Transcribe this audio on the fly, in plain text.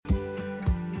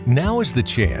Now is the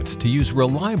chance to use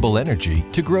reliable energy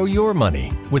to grow your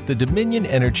money with the Dominion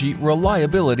Energy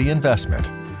Reliability Investment.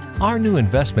 Our new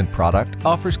investment product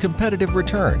offers competitive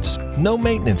returns, no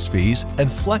maintenance fees,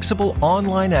 and flexible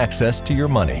online access to your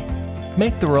money.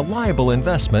 Make the reliable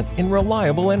investment in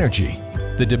reliable energy.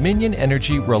 The Dominion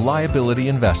Energy Reliability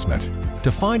Investment.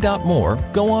 To find out more,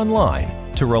 go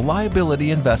online to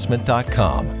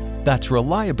reliabilityinvestment.com. That's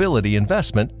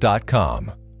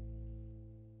reliabilityinvestment.com.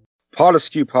 Pod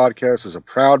Askew Podcast is a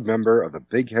proud member of the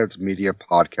Big Heads Media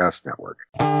Podcast Network.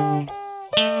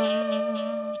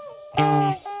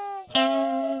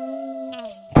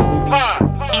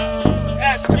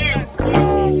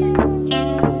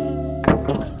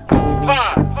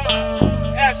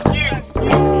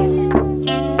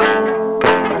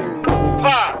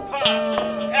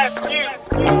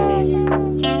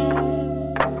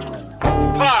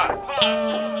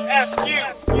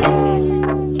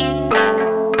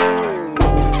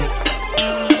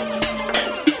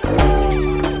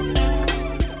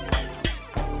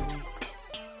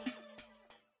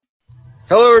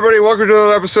 Hello, everybody. Welcome to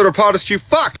another episode of Pod Askew.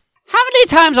 Fuck! How many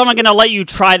times am I going to let you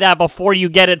try that before you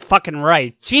get it fucking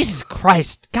right? Jesus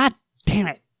Christ. God damn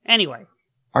it. Anyway.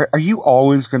 Are you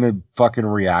always going to fucking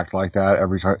react like that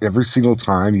every single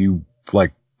time you,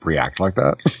 react like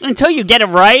that? Until you get it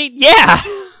right? Yeah.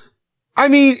 I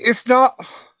mean, it's not...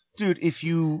 Dude, if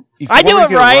you I do it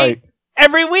right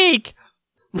every week.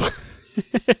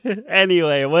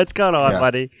 Anyway, what's going on,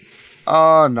 buddy?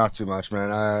 Not too much,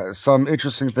 man. Some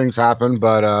interesting things happened,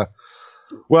 but,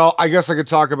 well, I guess I could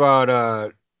talk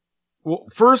about, well,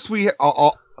 first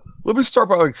let me start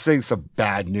by, saying some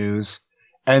bad news,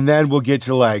 and then we'll get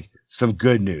to, some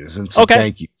good news and some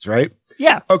thank yous, right?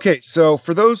 Yeah. Okay, so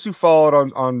for those who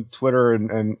followed on Twitter,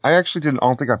 and I actually I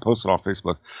don't think I posted on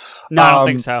Facebook. No, I don't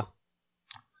think so.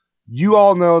 You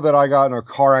all know that I got in a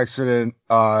car accident,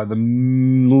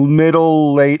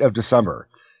 the late of December,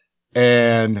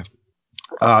 and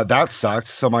that sucks.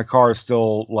 So my car is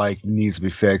still needs to be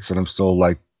fixed, and I'm still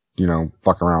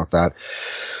fucking around with that.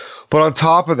 But on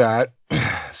top of that,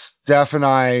 Steph and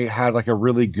I had a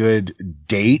really good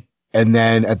date, and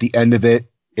then at the end of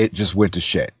it, it just went to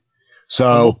shit.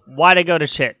 So why'd it go to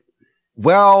shit?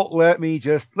 Well, let me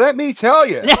tell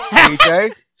you,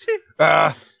 CJ.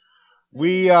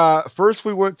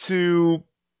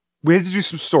 We had to do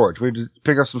some storage. We had to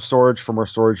pick up some storage from our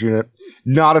storage unit.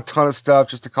 Not a ton of stuff,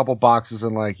 just a couple boxes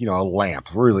and a lamp.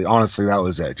 Really, honestly, that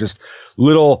was it. Just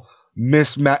little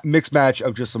mix match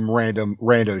of just some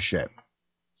rando shit.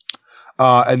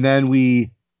 And then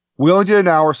we only did an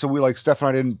hour, so Steph and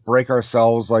I didn't break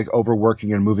ourselves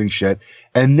overworking and moving shit.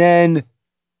 And then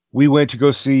we went to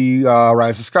go see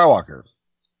Rise of Skywalker.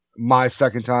 My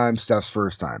second time, Steph's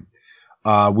first time.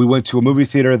 We went to a movie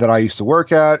theater that I used to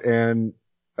work at, and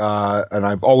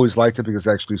I've always liked it because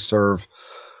they actually serve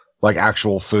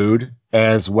actual food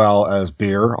as well as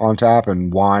beer on tap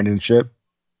and wine and shit.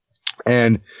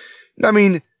 And I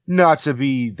mean, not to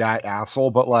be that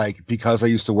asshole, but because I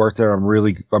used to work there, I'm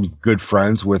good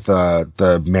friends with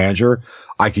the manager.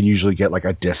 I can usually get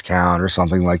a discount or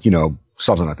something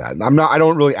something like that. And I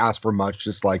don't really ask for much,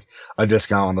 just a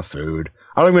discount on the food.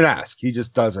 I don't even ask. He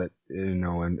just does it,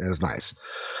 and it's nice.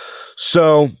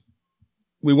 So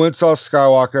we went and saw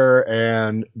Skywalker,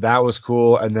 and that was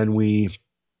cool. And then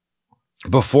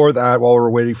before that, while we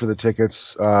were waiting for the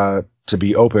tickets to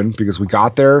be open, because we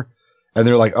got there, and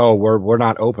they're like, "Oh, we're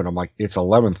not open." I'm like, "It's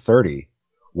 11:30.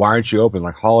 Why aren't you open?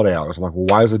 Holiday hours?" I'm like, "Well,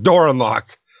 why is the door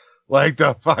unlocked?"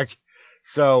 The fuck.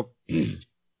 So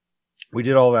we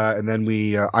did all that, and then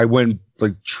I went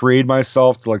trade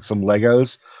myself to some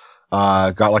Legos.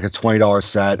 Got a $20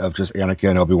 set of just Anakin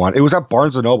and Obi-Wan. It was at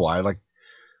Barnes & Noble. I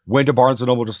went to Barnes &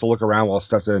 Noble just to look around while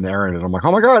Steph did an errand, and I'm like,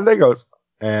 oh my god, Legos.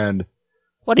 And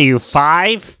what are you,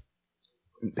 5?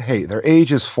 Hey, their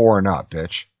age is 4 and up,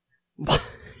 bitch.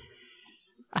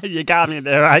 You got me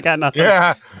there. I got nothing.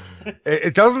 Yeah.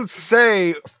 It doesn't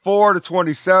say 4 to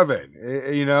 27.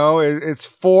 It's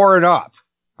 4 and up.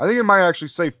 I think it might actually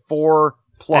say 4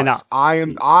 plus. I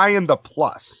am the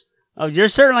plus. Oh, you're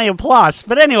certainly a plus.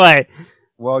 But anyway.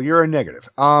 Well, you're a negative.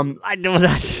 I know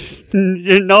that.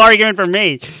 No argument for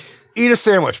me. Eat a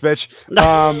sandwich, bitch.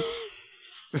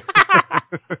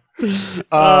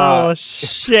 Oh,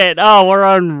 shit. Oh, we're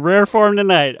on rare form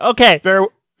tonight. Okay. Bear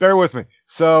with me.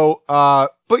 So,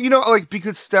 but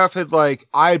because Steph had I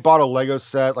had bought a Lego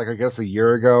set, I guess a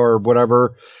year ago or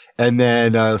whatever. And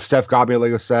then, Steph got me a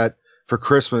Lego set for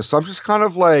Christmas. So I'm just kind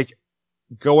of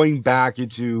going back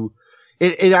into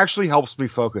it actually helps me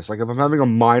focus. If I'm having a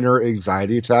minor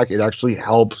anxiety attack, it actually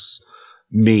helps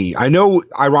me. I know,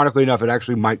 ironically enough, it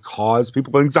actually might cause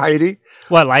people anxiety.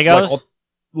 What, Legos?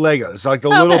 Legos, like the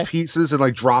little pieces and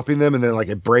like dropping them and then like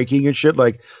it breaking and shit.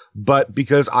 Like, but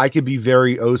because I could be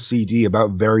very OCD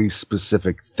about very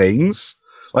specific things.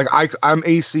 Like I'm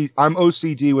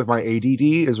OCD with my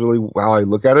ADD is really how I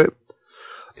look at it.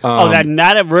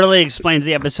 That really explains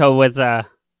the episode with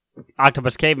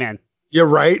Octopus Caveman. Yeah,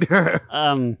 right.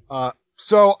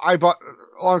 So I bought.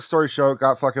 Long story short,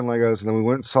 got fucking Legos, and then we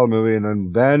went and saw the movie,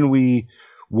 and then we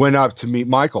went up to meet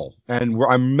Michael. And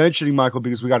I'm mentioning Michael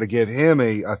because we got to give him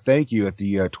a thank you at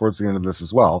the towards the end of this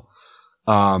as well.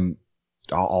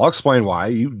 I'll explain why.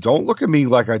 You don't look at me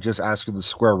like I just asked you the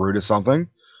square root of something.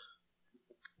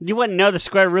 You wouldn't know the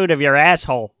square root of your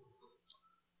asshole.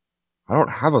 I don't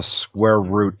have a square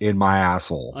root in my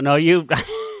asshole. Oh, no, you...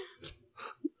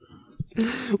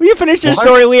 Will you finish your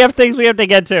story? We have things we have to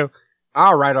get to.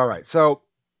 All right. So,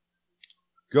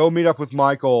 go meet up with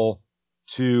Michael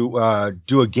to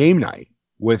do a game night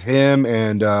with him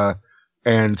and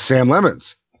Sam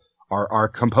Lemons, our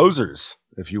composers,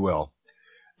 if you will.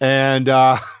 And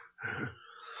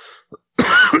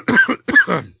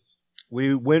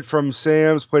we went from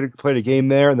Sam's, played a game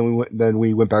there, and then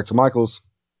we went back to Michael's.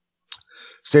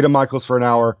 Stayed at Michael's for an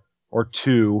hour or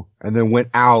two, and then went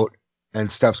out,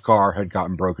 and Steph's car had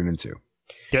gotten broken into.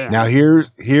 Damn. Now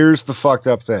here's the fucked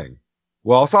up thing.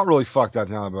 Well, it's not really fucked up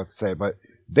now I'm about to say it, but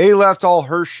they left all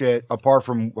her shit apart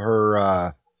from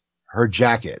her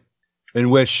jacket,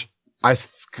 in which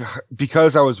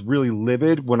because I was really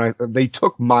livid when they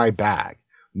took my bag,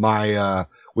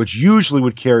 which usually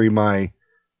would carry my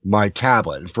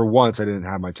tablet. And for once, I didn't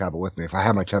have my tablet with me. If I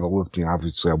had my tablet with me,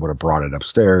 obviously I would have brought it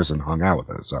upstairs and hung out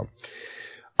with it. So,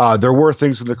 there were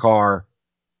things in the car.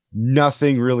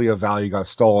 Nothing really of value got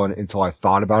stolen until I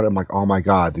thought about it. I'm like, oh my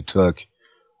God, they took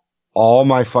all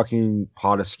my fucking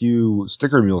Pot Askew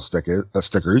Sticker Mule stickers.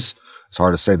 It's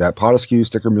hard to say that. Pot Askew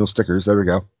Sticker Mule stickers. There we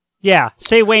go. Yeah.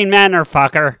 Say Wayne Manor,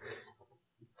 fucker.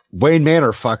 Wayne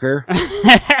Manor, fucker.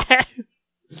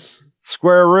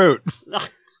 Square root.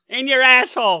 In your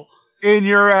asshole. In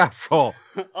your asshole.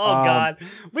 Oh, God.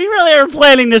 We really are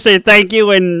planning to say thank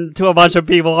you to a bunch of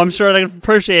people. I'm sure they're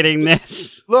appreciating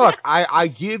this. Look, I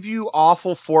give you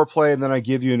awful foreplay and then I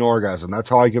give you an orgasm. That's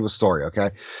how I give a story, okay?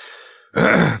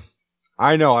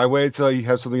 I know. I waited till you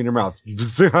have something in your mouth.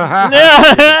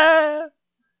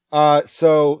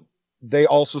 So they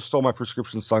also stole my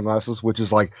prescription sunglasses, which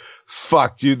is like,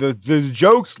 fuck, dude. The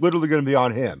joke's literally going to be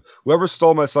on him. Whoever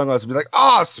stole my sunglasses will be like,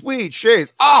 oh, sweet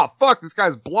shades. Oh, fuck, this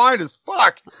guy's blind as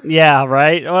fuck. Yeah,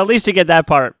 right? Well, at least you get that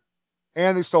part.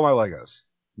 And they stole my Legos.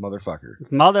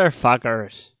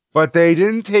 Motherfuckers. But they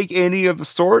didn't take any of the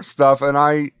storage stuff,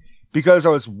 and because I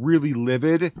was really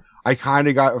livid, I kind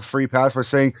of got a free pass by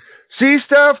saying, see,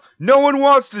 Steph, no one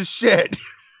wants this shit.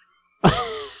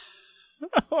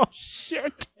 Oh,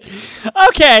 shit.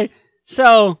 Okay,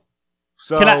 so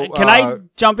can I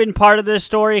jump in part of this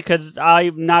story? Because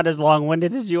I'm not as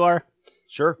long-winded as you are.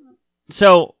 Sure.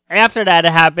 So after that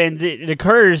happens, it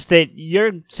occurs that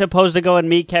you're supposed to go and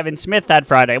meet Kevin Smith that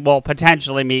Friday. Well,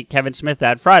 potentially meet Kevin Smith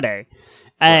that Friday.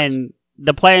 And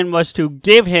the plan was to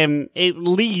give him at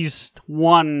least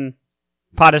one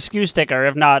Pot Askew sticker,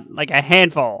 if not like a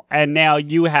handful. And now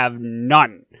you have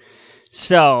none.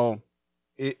 So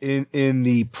in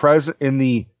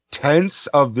the tense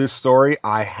of this story,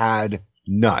 I had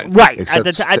none. Right. At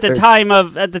the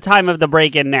time of the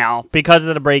break-in now, because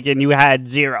of the break-in, you had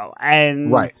zero.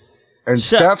 And right. And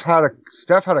so, Steph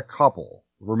had a couple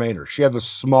remainder. She had the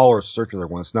smaller circular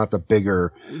ones, not the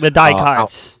bigger. The die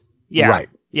cuts. Yeah. Right.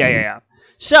 Yeah.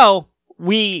 So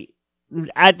we,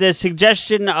 at the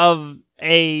suggestion of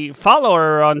a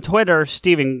follower on Twitter,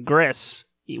 Stephen Griss,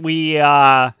 we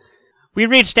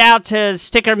reached out to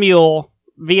Sticker Mule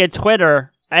via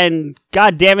Twitter, and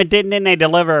god damn it, didn't they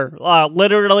deliver,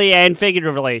 literally and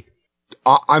figuratively.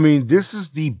 I mean, this is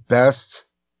the best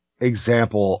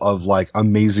example of like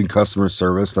amazing customer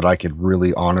service that I could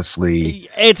really honestly.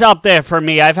 It's up there for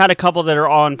me. I've had a couple that are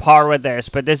on par with this,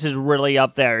 but this is really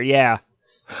up there. Yeah.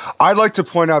 I'd like to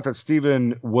point out that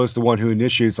Steven was the one who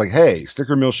initiates, like, hey,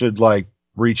 Sticker Mule should like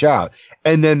reach out.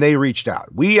 And then they reached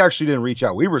out. We actually didn't reach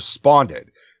out. We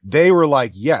responded. They were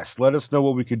like, yes, let us know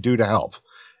what we could do to help.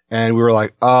 And we were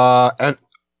like, and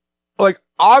like,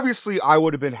 obviously I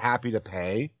would have been happy to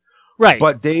pay. Right.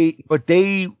 But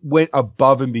they went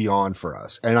above and beyond for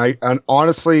us. And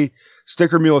honestly,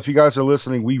 Sticker Mule, if you guys are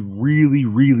listening, we really,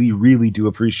 really, really do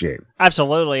appreciate it.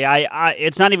 Absolutely.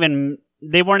 It's not even,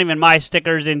 they weren't even my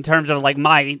stickers in terms of like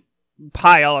my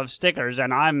pile of stickers,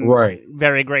 and I'm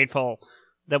very grateful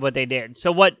that what they did.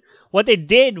 So what they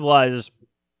did was,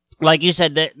 like you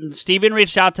said, that Steven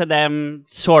reached out to them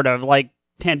sort of like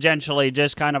tangentially,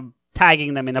 just kind of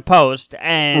tagging them in a post,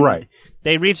 and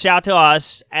They reached out to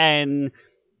us, and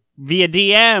via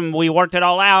DM, we worked it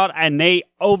all out, and they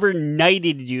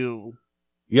overnighted you.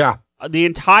 Yeah. The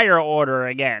entire order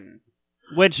again.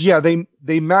 Which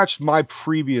they matched my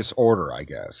previous order, I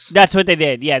guess. That's what they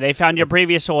did. Yeah, they found your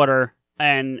previous order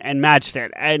and matched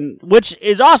it. And which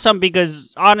is awesome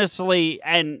because honestly,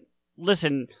 and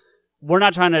listen, we're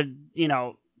not trying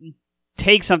to,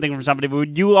 take something from somebody,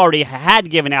 but you already had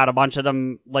given out a bunch of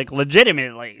them, like,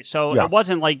 legitimately. So It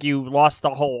wasn't like you lost the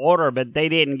whole order, but they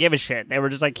didn't give a shit. They were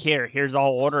just like, here's the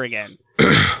whole order again.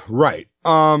 Right.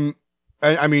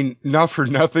 I mean, not for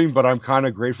nothing, but I'm kind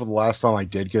of grateful the last time I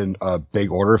did get a big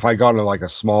order. If I got like a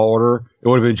small order, it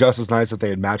would have been just as nice if they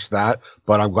had matched that,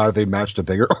 but I'm glad they matched a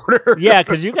bigger order. Yeah,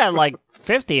 because you got like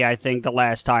 50, I think, the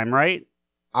last time, right?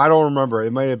 I don't remember.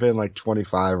 It might have been like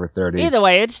 25 or 30. Either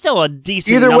way, it's still a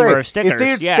decent number of stickers.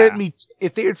 If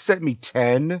they had sent me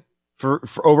 10 for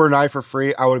overnight for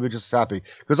free, I would have been just happy.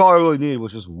 Because all I really needed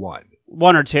was just one.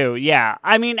 One or two, yeah.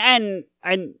 I mean, and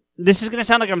this is going to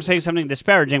sound like I'm saying something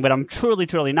disparaging, but I'm truly,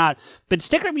 truly not. But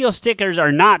Sticker Mule stickers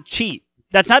are not cheap.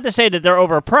 That's not to say that they're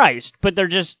overpriced, but they're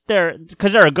because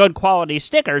they're a good quality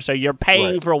sticker, so you're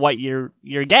paying for what you're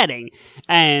getting.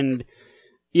 And,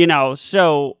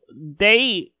 so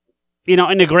they,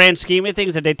 in the grand scheme of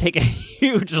things, that they take a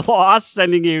huge loss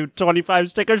sending you 25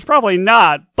 stickers? Probably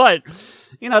not. But,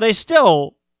 they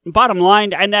still, bottom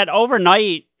line, and that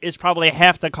overnight is probably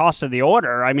half the cost of the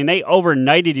order. I mean, they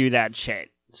overnighted you that shit.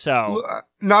 So,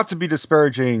 not to be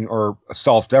disparaging or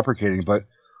self-deprecating, but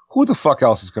who the fuck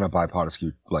else is going to buy Pot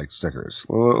Askew like stickers?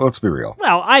 Let's be real.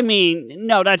 Well, I mean,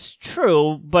 no, that's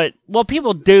true, but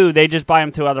people do. They just buy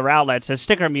them through other outlets. A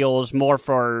Sticker Mule is more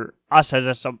for us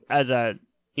as a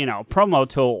promo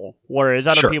tool, whereas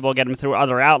other people get them through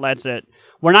other outlets that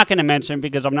we're not going to mention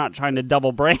because I'm not trying to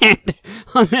double brand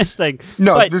on this thing.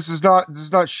 No, but this is not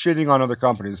shitting on other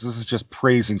companies. This is just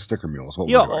praising Sticker Mule is what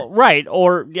we're doing. Right,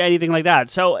 or anything like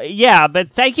that. So, yeah, but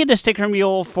thank you to Sticker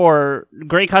Mule for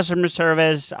great customer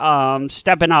service,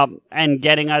 stepping up and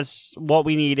getting us what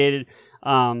we needed.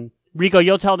 Rico,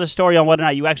 you'll tell the story on whether or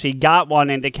not you actually got one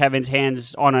into Kevin's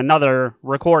hands on another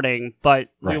recording, but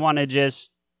we wanted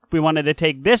to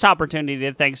take this opportunity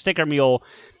to thank Sticker Mule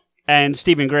and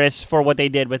Stephen Griss for what they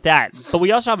did with that. But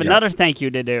we also have another thank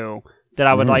you to do that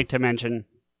I would like to mention.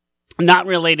 Not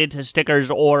related to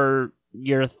stickers or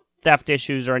your theft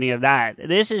issues or any of that.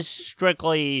 This is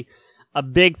strictly a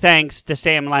big thanks to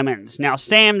Sam Lemons. Now,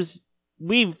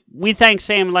 we thank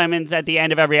Sam Lemons at the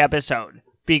end of every episode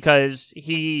because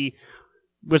he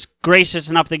was gracious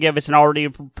enough to give us an already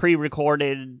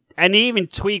pre-recorded, and he even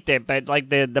tweaked it, but like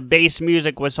the bass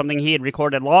music was something he had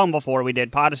recorded long before we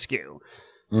did Pot Askew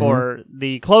for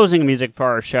the closing music for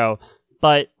our show.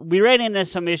 But we ran into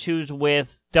some issues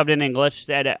with Dubbed in English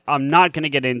that I'm not going to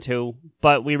get into,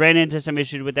 but we ran into some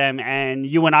issues with them, and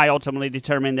you and I ultimately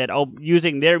determined that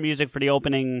using their music for the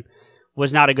opening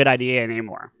was not a good idea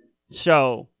anymore.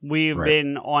 So we've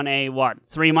been on a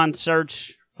 3-month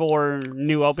search for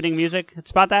new opening music.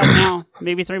 It's about that now,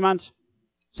 maybe 3 months,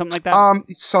 something like that.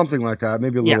 Something like that,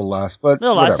 maybe a little less, but a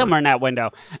little less, somewhere in that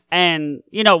window. And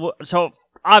so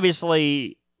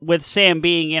obviously, with Sam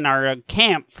being in our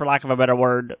camp, for lack of a better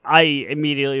word, I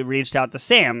immediately reached out to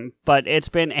Sam. But it's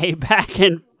been a back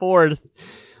and forth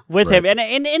with him, and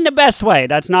in the best way.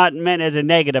 That's not meant as a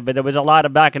negative, but there was a lot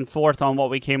of back and forth on what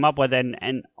we came up with,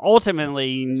 and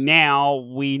ultimately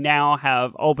we now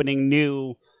have opening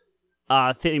new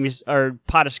themes or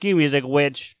Pot Askew music,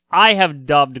 which I have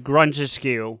dubbed Grunge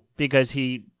Askew because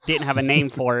he didn't have a name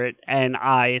for it, and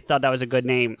I thought that was a good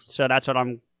name, so that's what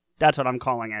I'm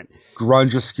calling it.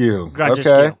 Grunge Askew. Grunge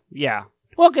Askew. Yeah.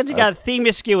 Well, because you got Theme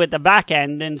Askew at the back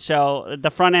end, and so the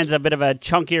front end's a bit of a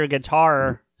chunkier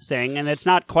guitar thing, and it's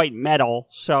not quite metal,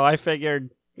 so I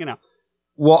figured,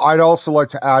 Well, I'd also like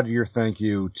to add your thank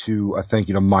you to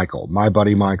Michael, my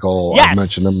buddy Michael. Yes. I've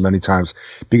mentioned him many times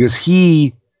because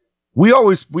we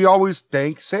always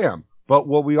thank Sam, but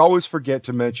what we always forget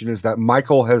to mention is that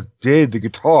Michael did the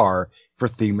guitar for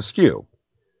Theme Askew.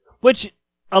 Which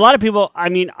a lot of people, I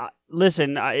mean,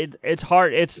 listen, it's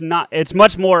hard. It's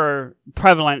much more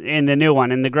prevalent in the new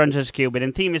one, in the Grunge Askew, but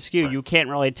in Theme Askew, you can't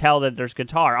really tell that there's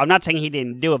guitar. I'm not saying he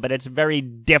didn't do it, but it's very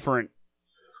different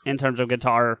in terms of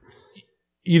guitar.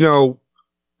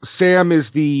 Sam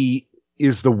is the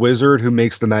wizard who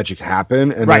makes the magic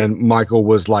happen, and then Michael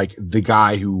was like the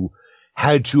guy who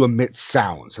had to emit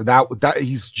sound. So that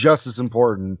he's just as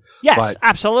important. Yes,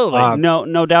 absolutely.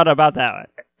 No doubt about that.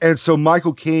 And so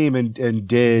Michael came and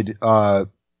did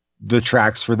the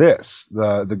tracks for this,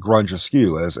 the Grunge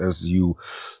Askew, as you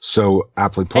so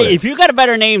aptly put it. Hey, if you got a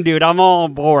better name, dude, I'm all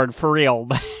on board, for real.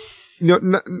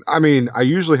 I mean, I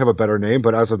usually have a better name,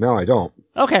 but as of now, I don't.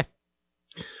 Okay.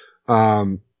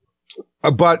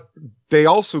 But they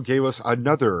also gave us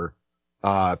another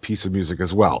piece of music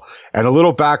as well, and a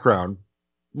little background.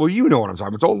 Well, you know what I'm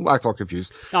talking about. Don't act all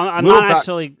confused. No, I'm not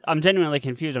actually. I'm genuinely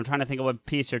confused. I'm trying to think of what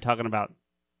piece you're talking about.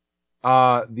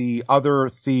 The other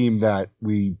theme that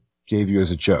we gave you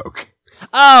as a joke.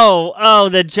 Oh,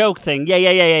 the joke thing.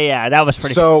 Yeah. That was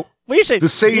pretty. So we should.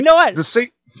 You know what?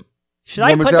 Should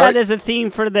I put that as a theme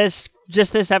for this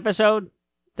episode?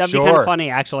 That'd be kind of funny,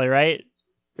 actually, right?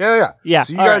 Yeah.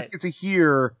 So you guys get to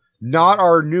hear not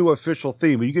our new official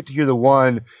theme, but you get to hear the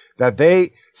one that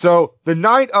they. So the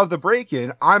night of the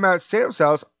break-in, I'm at Sam's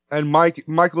house and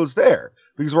Michael is there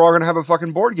because we're all gonna have a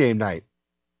fucking board game night.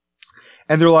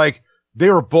 And they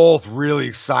were both really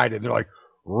excited. They're like,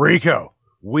 Rico,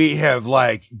 we have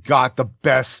got the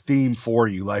best theme for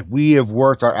you. We have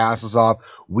worked our asses off.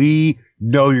 We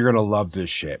know you're gonna love this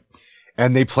shit.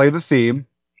 And they play the theme,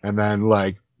 and then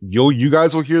you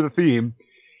guys will hear the theme.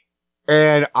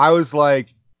 And I was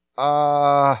like,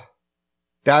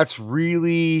 that's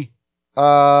really,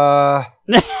 That's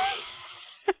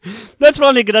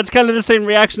funny, because that's kind of the same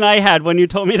reaction I had when you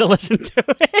told me to listen to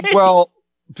it. Well,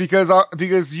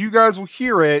 because you guys will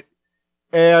hear it,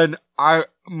 and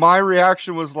my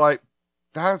reaction was like,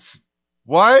 that's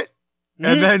what?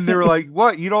 And then they were like,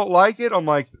 what? You don't like it? I'm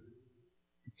like,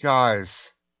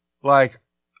 guys,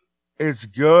 it's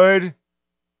good,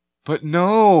 but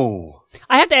no.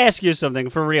 I have to ask you something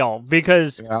for real,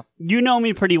 because you know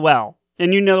me pretty well.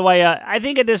 And you know the way, I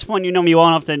think at this point you know me well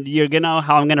enough that you're going to know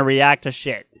how I'm going to react to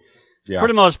shit. Yeah. For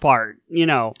the most part,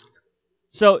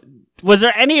 So, was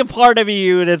there any part of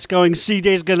you that's going,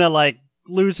 CJ's going to,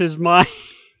 lose his mind?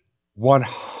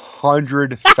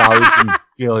 100,000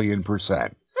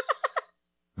 billion%.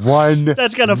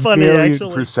 That's kind of funny,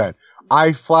 actually. %.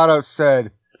 I flat out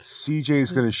said,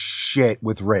 CJ's going to shit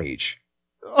with rage.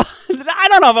 I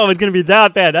don't know if it was going to be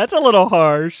that bad. That's a little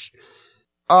harsh.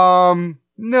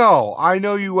 No, I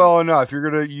know you well enough.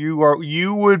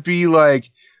 You would be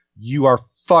like, you are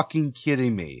fucking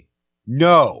kidding me.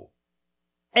 No.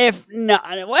 If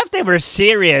they were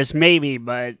serious, maybe,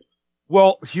 but.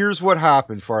 Well, here's what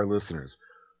happened for our listeners.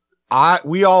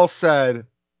 We all said,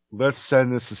 let's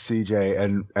send this to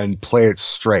CJ and play it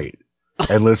straight.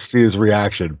 And let's see his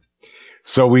reaction.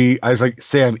 So I was like,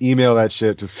 Sam, email that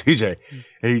shit to CJ.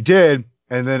 And he did.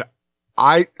 And then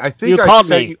I think you called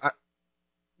me.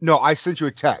 No, I sent you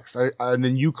a text, and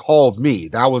then you called me.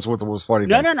 That was what was funny.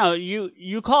 No.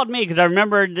 You called me because I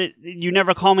remember that you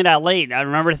never called me that late. I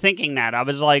remember thinking that. I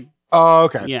was like, oh,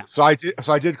 okay. Yeah. So I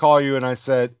did call you, and I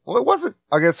said, well, it wasn't.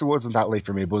 I guess it wasn't that late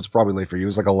for me, but it was probably late for you. It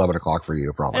was 11 o'clock for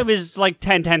you, probably. It was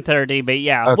 10:30, but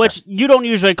yeah. Okay. Which you don't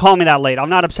usually call me that late. I'm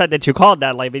not upset that you called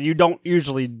that late, but you don't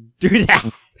usually do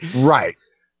that. Right.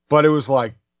 But it was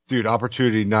dude,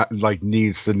 opportunity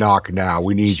needs to knock now.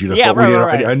 We need you to. Yeah,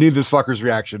 right. I need this fucker's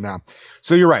reaction now.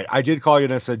 So you're right. I did call you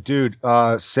and I said, dude,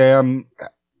 Sam.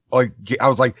 I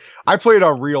was like, I played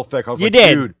on real thick. I was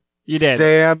dude, you did.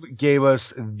 Sam gave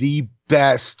us the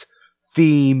best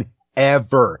theme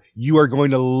ever. You are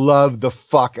going to love the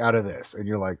fuck out of this. And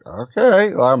you're like,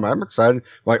 okay, I'm excited.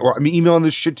 I'm emailing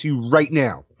this shit to you right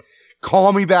now.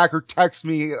 Call me back or text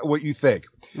me what you think.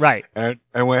 Right. And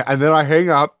then I hang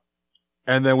up.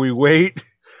 And then we wait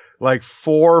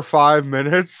 4 or 5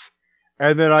 minutes,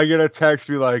 and then I get a text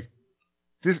be like,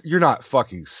 you're not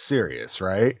fucking serious,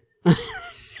 right?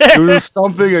 It was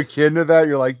something akin to that.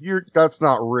 You're like, that's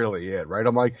not really it, right?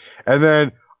 I'm like, and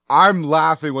then I'm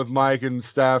laughing with Mike and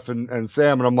Steph and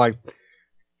Sam, and I'm like,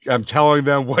 I'm telling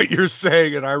them what you're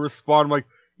saying, and I respond, I'm like,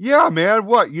 yeah, man,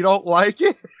 what? You don't like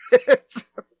it?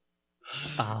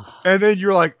 And then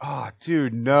you're like, oh,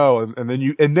 dude, no. And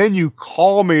then you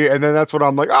call me, and then that's when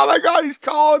I'm like, oh my God, he's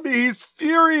calling me. He's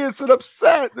furious and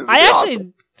upset. I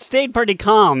actually stayed pretty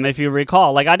calm, if you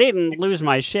recall. I didn't lose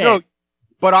my shit. No,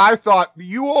 but I thought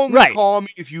you only call me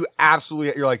if you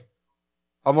absolutely, you're like,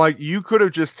 I'm like, you could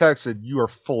have just texted, you are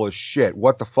full of shit.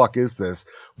 What the fuck is this?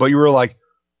 But you were like,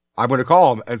 I'm going to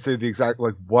call him and say the exact,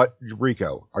 what,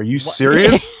 Rico? Are you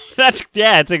serious?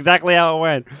 It's exactly how it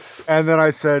went. And then I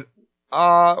said,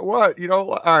 what?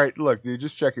 All right, look, dude,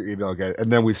 just check your email again.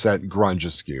 And then we sent Grunge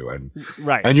Askew, and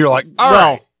you're like, all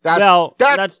right,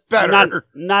 that's better.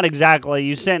 Not exactly.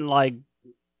 You sent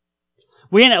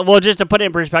just to put it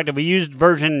in perspective, we used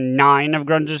version 9 of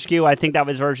Grunge Askew. I think that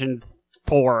was version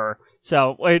 4.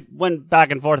 So it went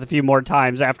back and forth a few more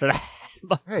times after that.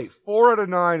 Hey, 4 out of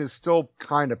 9 is still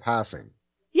kind of passing.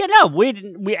 Yeah, no,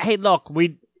 hey, look,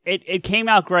 it came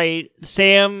out great.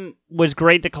 Sam was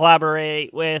great to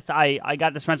collaborate with. I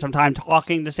got to spend some time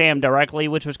talking to Sam directly,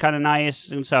 which was kind of nice.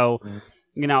 And so,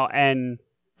 and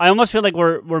I almost feel like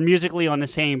we're musically on the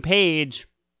same page.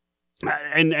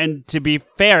 And to be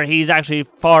fair, he's actually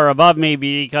far above me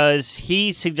because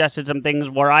he suggested some things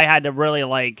where I had to really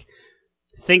like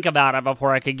think about it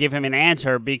before I could give him an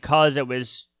answer because it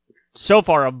was so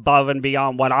far above and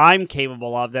beyond what I'm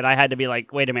capable of that I had to be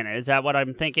like, wait a minute, is that what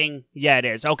I'm thinking? Yeah, it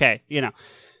is. Okay,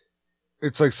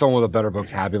 It's like someone with a better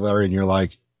vocabulary, and you're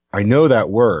like, I know that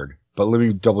word, but let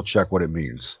me double check what it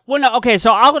means. Well, no, okay,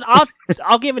 so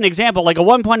I'll give an example. Like at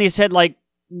one point, he said like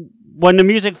when the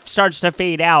music starts to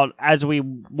fade out as we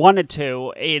want it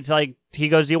to, it's like he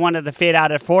goes, "Do you want it to fade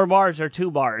out at 4 bars or 2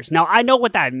 bars?" Now I know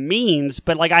what that means,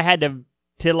 but like I had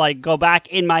to like go back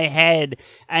in my head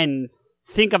and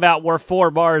think about where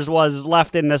 4 bars was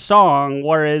left in the song,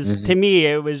 whereas to me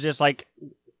it was just like,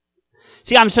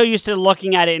 see, I'm so used to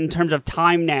looking at it in terms of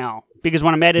time now, because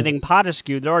when I'm editing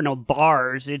Potaskew, there are no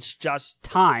bars, it's just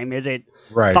time. Is it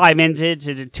 5 minutes,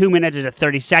 is it 2 minutes, is it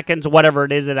 30 seconds, whatever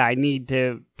it is that I need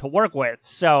to work with.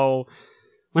 So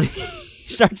when he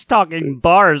starts talking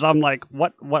bars, I'm like,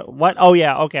 what? Oh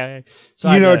yeah, okay.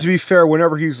 So to be fair,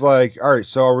 whenever he's like, all right,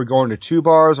 so are we going to 2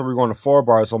 bars? Or are we going to 4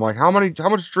 bars? I'm like, how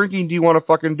much drinking do you want to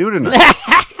fucking do tonight?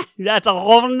 That's a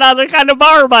whole nother kind of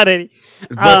bar, buddy.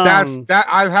 But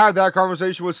I've had that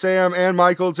conversation with Sam and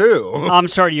Michael too. I'm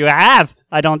sure you have.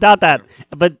 I don't doubt that.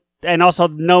 But, and also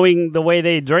knowing the way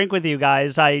they drink with you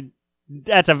guys,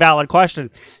 that's a valid question.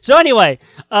 So anyway,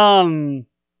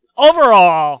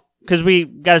 overall, because we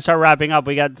got to start wrapping up.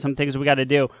 We got some things we got to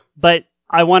do. But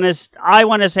I want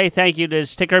to say thank you to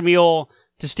Sticker Mule,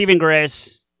 to Stephen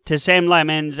Griss, to Sam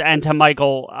Lemons, and to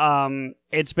Michael.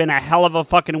 It's been a hell of a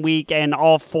fucking week, and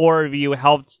all 4 of you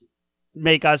helped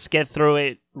make us get through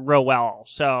it real well.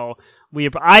 So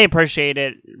I appreciate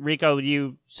it. Rico,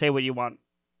 you say what you want.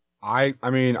 I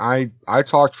mean, I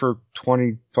talked for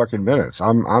 20 fucking minutes.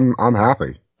 I'm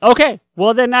happy. Okay,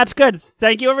 well then that's good.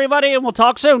 Thank you, everybody, and we'll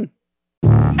talk soon.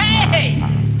 Hey!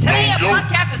 Today on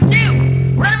Podcast Askew,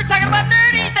 we're gonna be talking about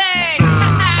nerdy things!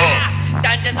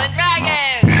 Dungeons and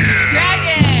Dragons!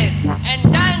 Dragons! And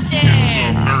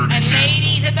dungeons! And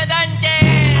ladies in the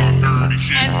dungeons!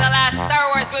 And the last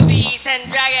Star Wars movies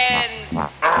and dragons!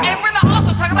 And we're gonna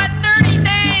also talk about nerdy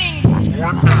things!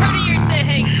 Nerdier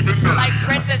things! Like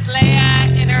Princess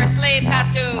Leia in her slave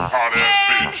costume!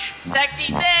 And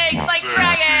sexy things like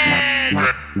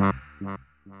dragons!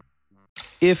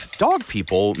 If dog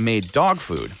people made dog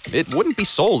food, it wouldn't be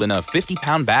sold in a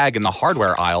 50-pound bag in the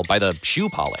hardware aisle by the shoe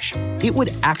polish. It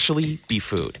would actually be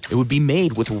food. It would be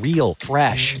made with real,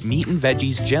 fresh meat and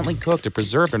veggies gently cooked to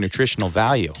preserve their nutritional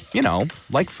value.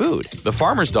 Like food. The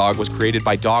Farmer's Dog was created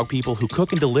by dog people who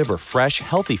cook and deliver fresh,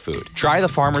 healthy food. Try the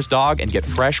Farmer's Dog and get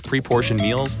fresh, pre-portioned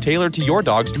meals tailored to your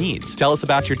dog's needs. Tell us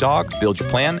about your dog, build your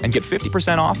plan, and get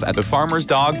 50% off at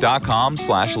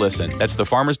thefarmersdog.com/listen. That's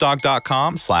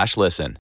thefarmersdog.com/listen.